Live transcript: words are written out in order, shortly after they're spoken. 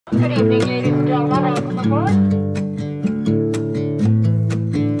Good evening, ladies and gentlemen. Welcome aboard.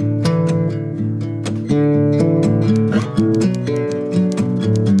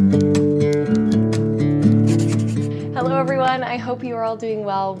 Hello everyone, I hope you are all doing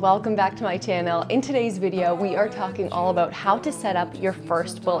well. Welcome back to my channel. In today's video, we are talking all about how to set up your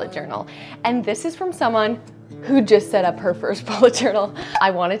first bullet journal. And this is from someone who just set up her first bullet journal.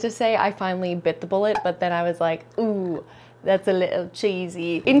 I wanted to say I finally bit the bullet, but then I was like, ooh, that's a little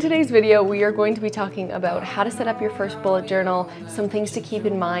cheesy. In today's video, we are going to be talking about how to set up your first bullet journal, some things to keep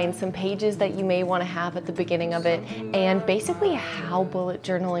in mind, some pages that you may want to have at the beginning of it, and basically how bullet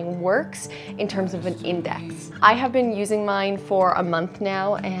journaling works in terms of an index. I have been using mine for a month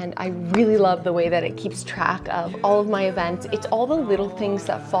now, and I really love the way that it keeps track of all of my events. It's all the little things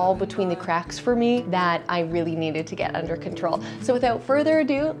that fall between the cracks for me that I really needed to get under control. So without further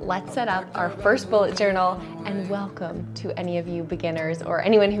ado, let's set up our first bullet journal, and welcome to any of you beginners or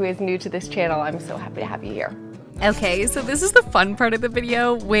anyone who is new to this channel. I'm so happy to have you here. Okay, so this is the fun part of the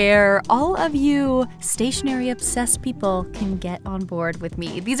video where all of you stationery obsessed people can get on board with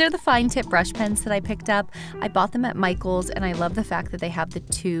me. These are the fine tip brush pens that I picked up. I bought them at Michael's and I love the fact that they have the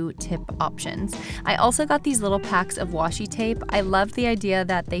 2 tip options. I also got these little packs of washi tape. I loved the idea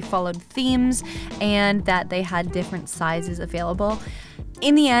that they followed themes and that they had different sizes available.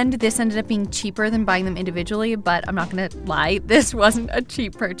 In the end, this ended up being cheaper than buying them individually, but I'm not gonna lie, this wasn't a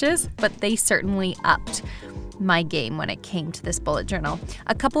cheap purchase, but they certainly upped my game when it came to this bullet journal.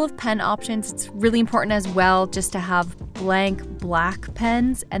 A couple of pen options. It's really important as well just to have blank black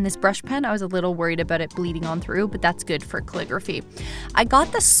pens, and this brush pen, I was a little worried about it bleeding on through, but that's good for calligraphy. I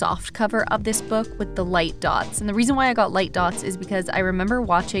got the soft cover of this book with the light dots, and the reason why I got light dots is because I remember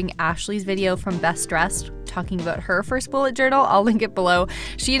watching Ashley's video from Best Dressed talking about her first bullet journal. I'll link it below.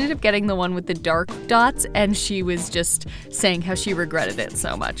 She ended up getting the one with the dark dots, and she was just saying how she regretted it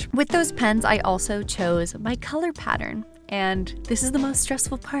so much. With those pens, I also chose my color pattern. And this is the most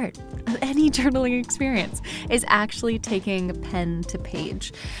stressful part of any journaling experience, is actually taking pen to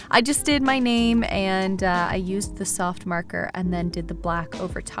page. I just did my name and I used the soft marker and then did the black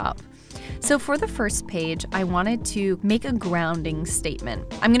over top. So for the first page, I wanted to make a grounding statement.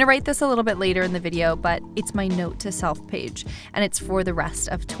 I'm gonna write this a little bit later in the video, but it's my note to self page, and it's for the rest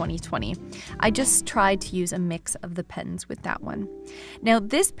of 2020. I just tried to use a mix of the pens with that one. Now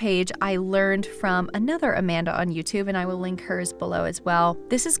this page I learned from another Amanda on YouTube, and I will link hers below as well.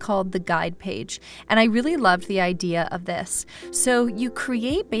 This is called the guide page, and I really loved the idea of this. So you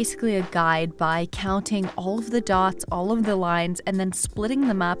create basically a guide by counting all of the dots, all of the lines, and then splitting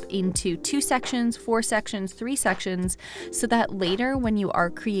them up into 2 sections, 4 sections, 3 sections, so that later when you are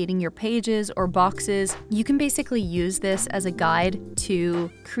creating your pages or boxes, you can basically use this as a guide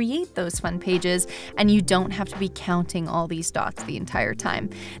to create those fun pages, and you don't have to be counting all these dots the entire time.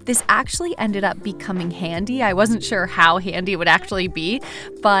 This actually ended up becoming handy. I wasn't sure how handy it would actually be,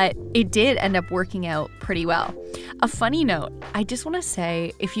 but it did end up working out pretty well. A funny note, I just want to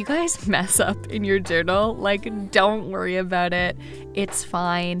say, if you guys mess up in your journal, like, don't worry about it. It's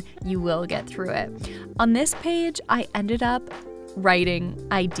fine. You will get through it. On this page, I ended up writing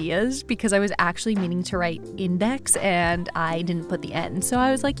ideas because I was actually meaning to write index and I didn't put the N. So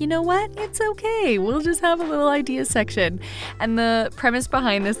I was like, you know what? It's okay. We'll just have a little ideas section. And the premise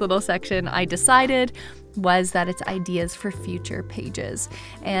behind this little section, I decided, was that it's ideas for future pages.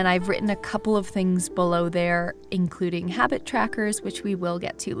 And I've written a couple of things below there, including habit trackers, which we will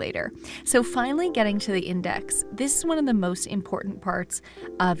get to later. So finally getting to the index. This is one of the most important parts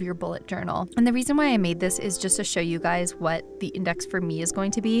of your bullet journal. And the reason why I made this is just to show you guys what the index for me is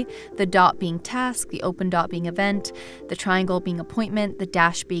going to be. The dot being task, the open dot being event, the triangle being appointment, the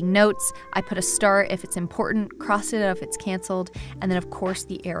dash being notes. I put a star if it's important, cross it out if it's canceled, and then of course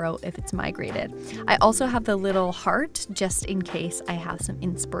the arrow if it's migrated. I also have the little heart just in case I have some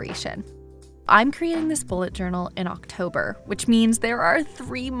inspiration. I'm creating this bullet journal in October, which means there are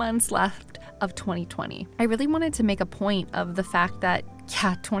 3 months left of 2020. I really wanted to make a point of the fact that,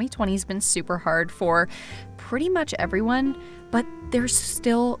 yeah, 2020 has been super hard for pretty much everyone, but there's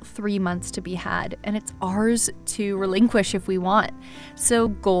still 3 months to be had, and it's ours to relinquish if we want. So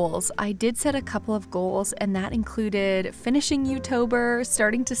goals. I did set a couple of goals, and that included finishing YouTober,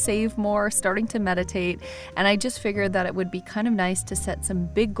 starting to save more, starting to meditate, and I just figured that it would be kind of nice to set some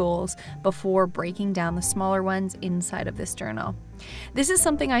big goals before breaking down the smaller ones inside of this journal. This is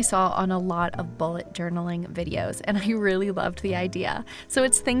something I saw on a lot of bullet journaling videos, and I really loved the idea. So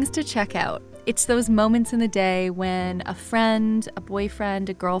it's things to check out. It's those moments in the day when a friend, a boyfriend,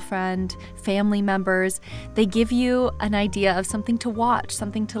 a girlfriend, family members, they give you an idea of something to watch,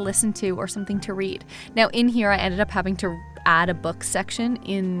 something to listen to, or something to read. Now in here I ended up having to add a book section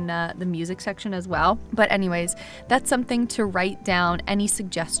in the music section as well. But anyways, that's something to write down any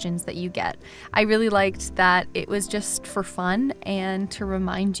suggestions that you get. I really liked that it was just for fun and to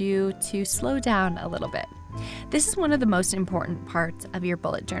remind you to slow down a little bit. This is one of the most important parts of your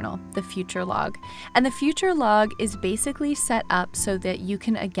bullet journal, the future log. And the future log is basically set up so that you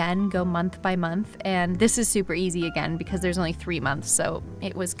can again go month by month. And this is super easy again because there's only 3 months. So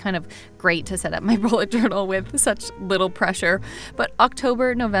it was kind of great to set up my bullet journal with such little pressure. But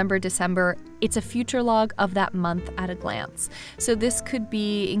October, November, December, it's a future log of that month at a glance. So this could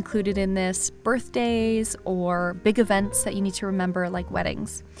be included in this birthdays or big events that you need to remember, like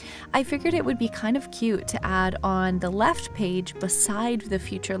weddings. I figured it would be kind of cute to add on the left page beside the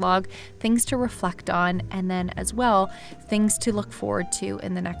future log things to reflect on, and then as well things to look forward to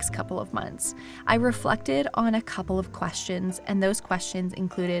in the next couple of months. I reflected on a couple of questions, and those questions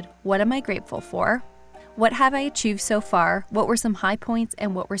included: what am I grateful for? What have I achieved so far? What were some high points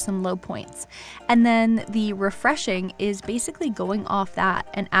and what were some low points? And then the refreshing is basically going off that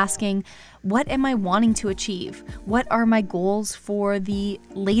and asking, what am I wanting to achieve? What are my goals for the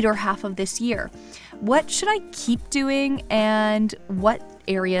later half of this year? What should I keep doing, and what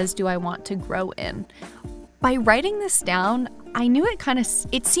areas do I want to grow in? By writing this down, I knew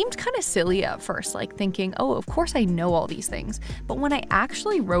it seemed kind of silly at first, like thinking, oh, of course I know all these things. But when I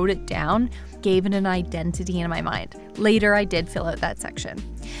actually wrote it down, gave it an identity in my mind. Later, I did fill out that section.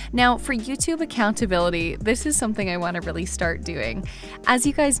 Now, for YouTube accountability, this is something I want to really start doing. As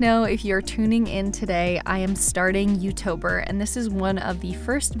you guys know, if you're tuning in today, I am starting YouTober, and this is one of the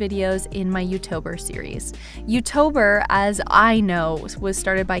first videos in my YouTober series. YouTober, as I know, was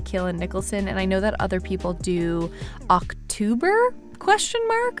started by Kaylin Nicholson, and I know that other people do October?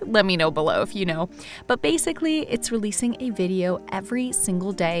 Let me know below if you know. But basically, it's releasing a video every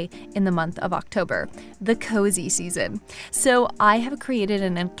single day in the month of October, the cozy season. So I have created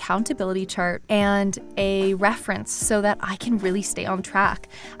an accountability chart and a reference so that I can really stay on track.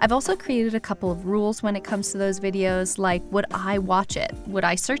 I've also created a couple of rules when it comes to those videos, like would I watch it? Would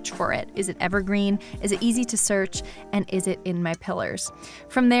I search for it? Is it evergreen? Is it easy to search? And is it in my pillars?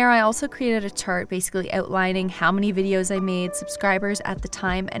 From there, I also created a chart basically outlining how many videos I made, subscribers at the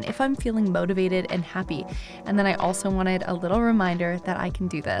time, and if I'm feeling motivated and happy. And then I also wanted a little reminder that I can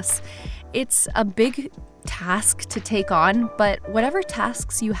do this. It's a big task to take on, but whatever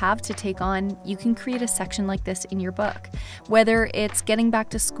tasks you have to take on, you can create a section like this in your book. Whether it's getting back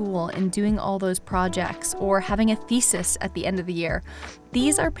to school and doing all those projects, or having a thesis at the end of the year,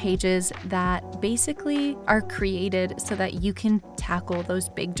 these are pages that basically are created so that you can tackle those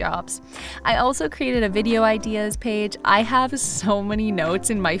big jobs. I also created a video ideas page. I have so many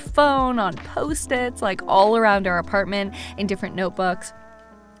notes in my phone, on Post-its, like all around our apartment in different notebooks,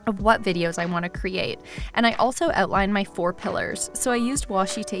 of what videos I want to create. And I also outlined my 4 pillars. So I used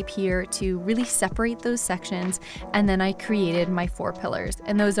washi tape here to really separate those sections, and then I created my 4 pillars.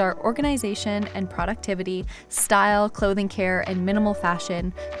 And those are organization and productivity, style, clothing care, and minimal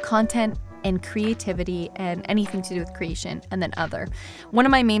fashion, content, and creativity, and anything to do with creation, and then other. One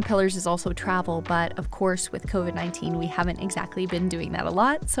of my main pillars is also travel, but of course with COVID-19 we haven't exactly been doing that a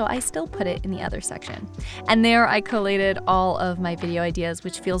lot, so I still put it in the other section. And there I collated all of my video ideas,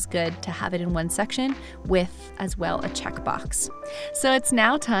 which feels good to have it in one section with as well a checkbox. So it's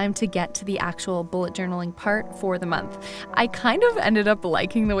now time to get to the actual bullet journaling part for the month. I kind of ended up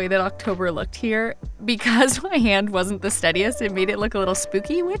liking the way that October looked here because my hand wasn't the steadiest. It made it look a little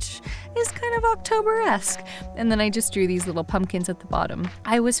spooky, which is kind of October-esque. And then I just drew these little pumpkins at the bottom.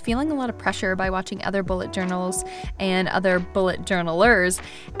 I was feeling a lot of pressure by watching other bullet journals and other bullet journalers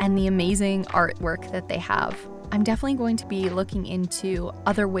and the amazing artwork that they have. I'm definitely going to be looking into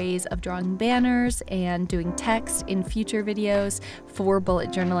other ways of drawing banners and doing text in future videos for bullet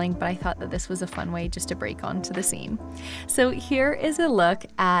journaling, but I thought that this was a fun way just to break onto the scene. So here is a look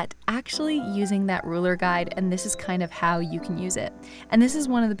at actually using that ruler guide, and this is kind of how you can use it. And this is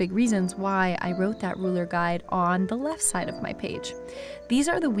one of the big reasons why I wrote that ruler guide on the left side of my page. These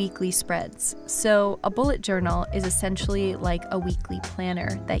are the weekly spreads. So a bullet journal is essentially like a weekly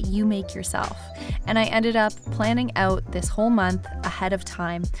planner that you make yourself. And I ended up planning out this whole month ahead of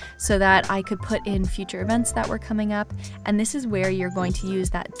time so that I could put in future events that were coming up. And this is where you're going to use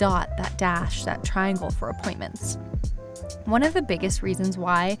that dot, that dash, that triangle for appointments. One of the biggest reasons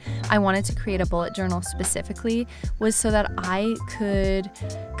why I wanted to create a bullet journal specifically was so that I could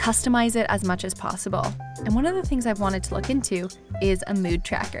customize it as much as possible. And one of the things I've wanted to look into is a mood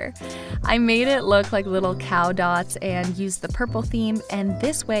tracker. I made it look like little cow dots and used the purple theme, and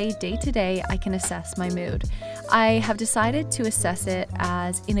this way, day to day, I can assess my mood. I have decided to assess it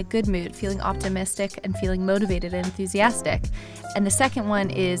as in a good mood, feeling optimistic and feeling motivated and enthusiastic. And the second one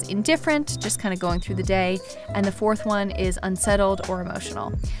is indifferent, just kind of going through the day. And the fourth one is unsettled or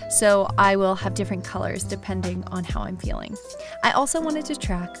emotional. So I will have different colors depending on how I'm feeling. I also wanted to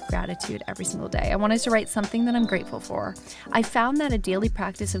track gratitude every single day. I wanted to write something that I'm grateful for. I found that a daily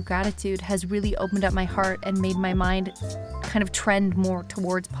practice of gratitude has really opened up my heart and made my mind kind of trend more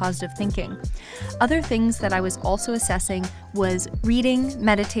towards positive thinking. Other things that I was also assessing was reading,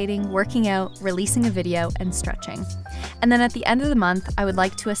 meditating, working out, releasing a video, and stretching. And then at the end of the month, I would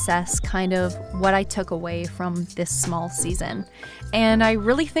like to assess kind of what I took away from this small season. And I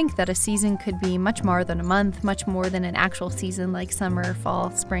really think that a season could be much more than a month, much more than an actual season like summer,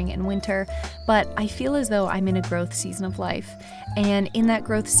 fall, spring, and winter. But I feel as though I'm in a growth season of life. And in that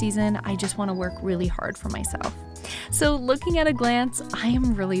growth season, I just want to work really hard for myself. So looking at a glance, I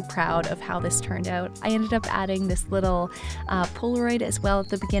am really proud of how this turned out. I ended up adding this little Polaroid as well at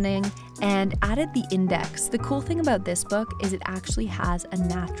the beginning and added the index. The cool thing about this book is it actually has a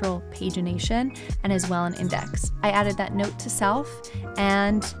natural pagination and as well an index. I added that note to self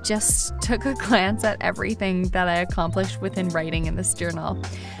and just took a glance at everything that I accomplished within writing in this journal.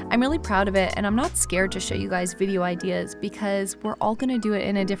 I'm really proud of it, and I'm not scared to show you guys video ideas because we're all gonna do it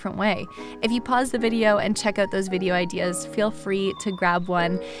in a different way. If you pause the video and check out those video ideas, feel free to grab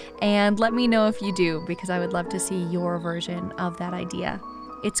one and let me know if you do, because I would love to see your version of that idea.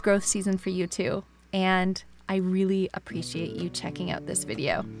 It's growth season for you too, and I really appreciate you checking out this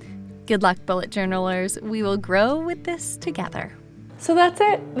video. Good luck, bullet journalers. We will grow with this together. So that's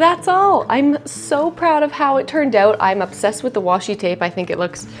it. That's all. I'm so proud of how it turned out. I'm obsessed with the washi tape. I think it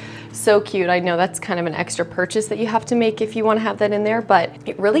looks so cute. I know that's kind of an extra purchase that you have to make if you want to have that in there, but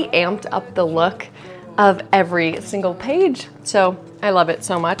it really amped up the look of every single page. So I love it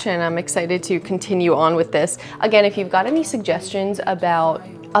so much, and I'm excited to continue on with this. Again, if you've got any suggestions about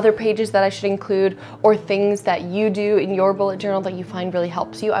other pages that I should include or things that you do in your bullet journal that you find really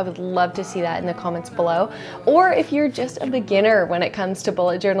helps you, I would love to see that in the comments below. Or if you're just a beginner when it comes to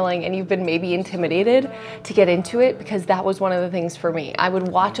bullet journaling and you've been maybe intimidated to get into it, because that was one of the things for me. I would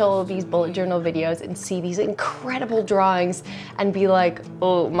watch all of these bullet journal videos and see these incredible drawings and be like,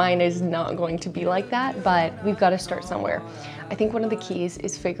 oh, mine is not going to be like that, but we've got to start somewhere. I think one of the keys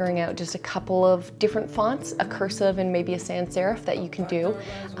is figuring out just a couple of different fonts, a cursive and maybe a sans serif that you can do,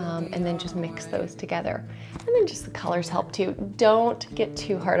 and then just mix those together. And then just the colors help too. Don't get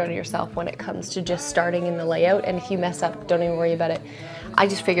too hard on yourself when it comes to just starting in the layout, and if you mess up, don't even worry about it. I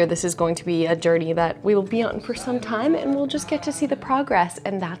just figure this is going to be a journey that we will be on for some time, and we'll just get to see the progress,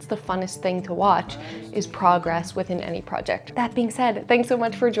 and that's the funnest thing to watch, is progress within any project. That being said, thanks so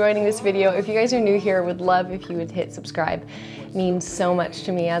much for joining this video. If you guys are new here, I would love if you would hit subscribe. It means so much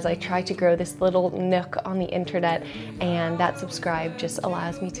to me as I try to grow this little nook on the internet, and that subscribe just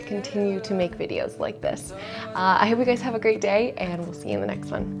allows me to continue to make videos like this. I hope you guys have a great day, and we'll see you in the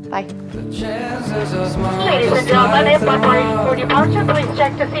next one. Bye. Ladies and gentlemen, if preparing for departure, please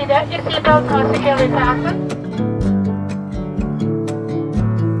check to see that your seatbelts are securely fastened.